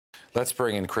Let's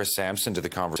bring in Chris Sampson to the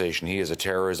conversation. He is a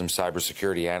terrorism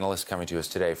cybersecurity analyst coming to us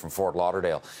today from Fort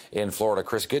Lauderdale in Florida.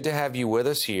 Chris, good to have you with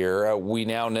us here. We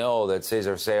now know that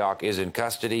Cesar Sayoc is in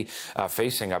custody,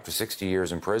 facing up to 60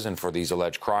 years in prison for these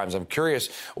alleged crimes. I'm curious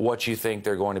what you think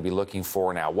they're going to be looking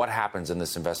for now. What happens in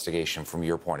this investigation from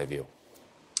your point of view?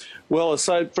 Well,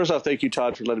 first off, thank you,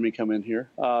 Todd, for letting me come in here.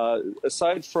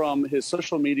 Aside from his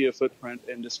social media footprint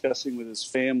and discussing with his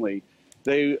family,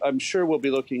 I'm sure will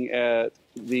be looking at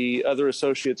the other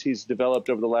associates he's developed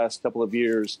over the last couple of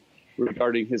years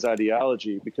regarding his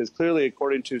ideology, because clearly,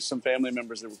 according to some family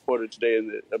members that were quoted today in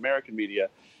the American media,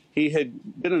 he had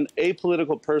been an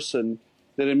apolitical person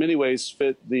that in many ways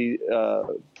fit the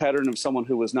pattern of someone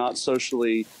who was not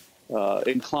socially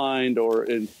inclined or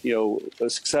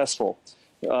successful.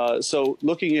 So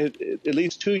looking at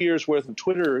least 2 years worth of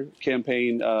Twitter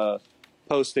campaign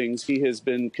postings, he has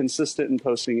been consistent in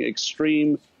posting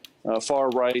extreme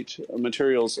far-right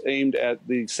materials aimed at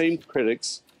the same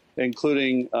critics,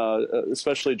 including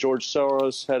especially George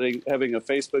Soros, having a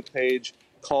Facebook page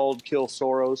called Kill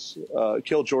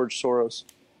George Soros,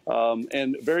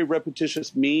 and very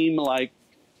repetitious meme-like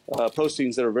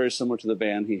postings that are very similar to the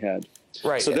ban he had.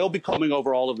 Right. So they'll be coming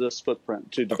over all of this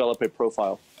footprint to develop a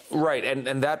profile. Right,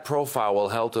 and that profile will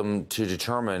help them to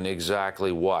determine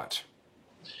exactly what?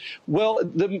 Well,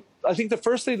 I think the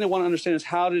first thing they want to understand is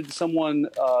how did someone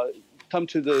come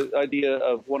to the idea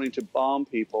of wanting to bomb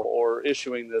people or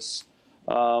issuing this,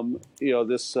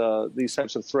 these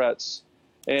types of threats,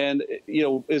 and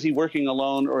is he working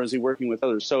alone or is he working with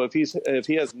others? So if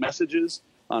he has messages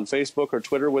on Facebook or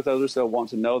Twitter with others, they'll want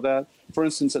to know that. For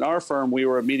instance, in our firm, we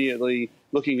were immediately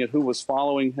looking at who was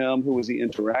following him, who was he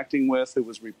interacting with, who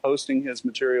was reposting his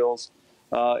materials,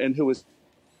 and who was.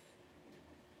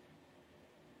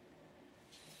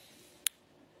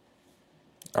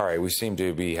 All right, we seem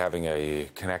to be having a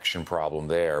connection problem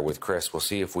there with Chris. We'll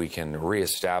see if we can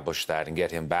reestablish that and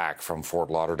get him back from Fort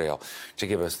Lauderdale to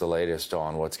give us the latest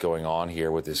on what's going on here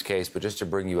with this case. But just to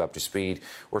bring you up to speed,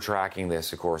 we're tracking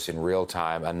this, of course, in real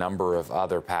time. A number of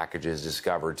other packages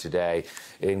discovered today,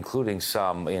 including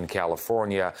some in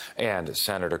California, and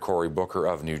Senator Cory Booker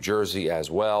of New Jersey as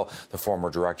well. The former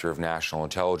Director of National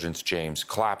Intelligence, James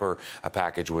Clapper, a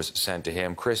package was sent to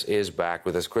him. Chris is back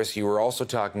with us. Chris, you were also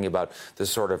talking about the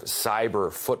sort of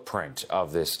cyber footprint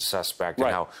of this suspect and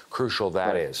how crucial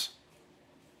that is.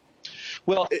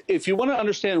 Well, if you want to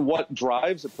understand what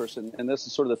drives a person, and this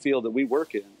is sort of the field that we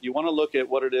work in, you want to look at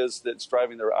what it is that's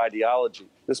driving their ideology.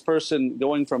 This person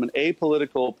going from an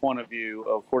apolitical point of view,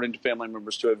 according to family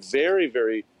members, to a very,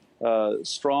 very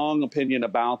strong opinion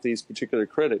about these particular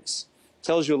critics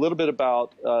tells you a little bit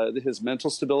about his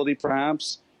mental stability,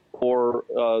 perhaps, or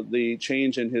the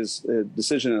change in his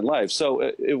decision in life. So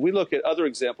if we look at other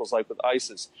examples, like with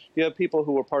ISIS, you have people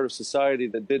who were part of society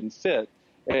that didn't fit,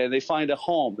 and they find a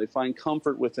home, they find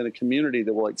comfort within a community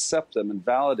that will accept them and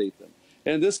validate them.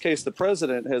 And in this case, the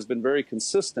president has been very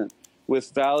consistent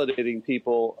with validating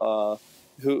people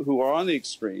who are on the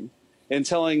extreme and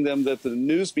telling them that the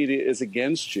news media is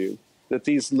against you, that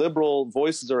these liberal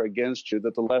voices are against you,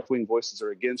 that the left-wing voices are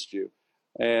against you.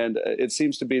 And it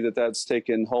seems to be that that's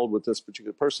taken hold with this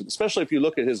particular person, especially if you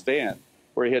look at his van,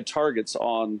 where he had targets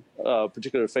on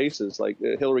particular faces like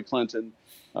Hillary Clinton,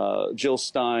 Jill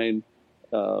Stein,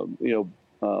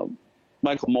 Michael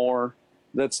Moore.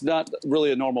 That's not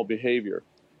really a normal behavior.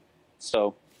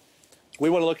 So we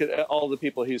want to look at all the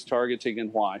people he's targeting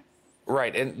and why.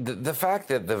 Right, and the fact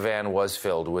that the van was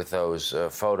filled with those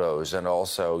photos and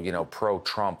also,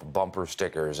 pro-Trump bumper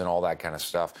stickers and all that kind of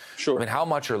stuff. Sure. I mean, how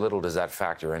much or little does that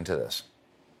factor into this?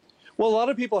 Well, a lot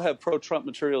of people have pro-Trump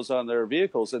materials on their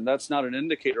vehicles, and that's not an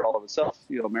indicator all of itself.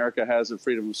 America has a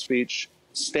freedom of speech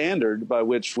standard by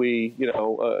which we,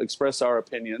 express our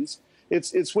opinions.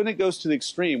 It's when it goes to the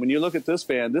extreme. When you look at this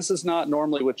van, this is not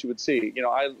normally what you would see.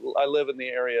 I live in the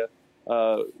area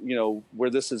where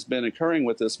this has been occurring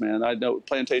with this man. I know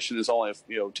Plantation is only,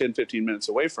 10, 15 minutes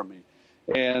away from me.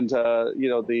 And,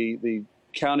 the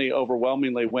county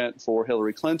overwhelmingly went for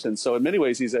Hillary Clinton. So in many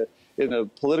ways, he's in a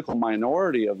political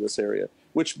minority of this area,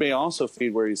 which may also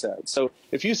feed where he's at. So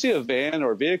if you see a van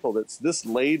or a vehicle that's this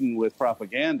laden with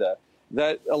propaganda,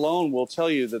 that alone will tell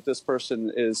you that this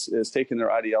person is taking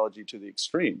their ideology to the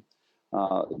extreme.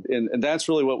 And that's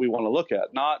really what we want to look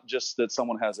at, not just that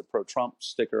someone has a pro-Trump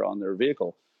sticker on their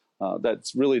vehicle.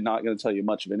 That's really not going to tell you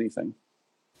much of anything.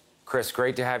 Chris,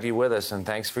 great to have you with us, and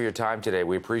thanks for your time today.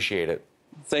 We appreciate it.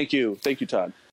 Thank you. Thank you, Todd.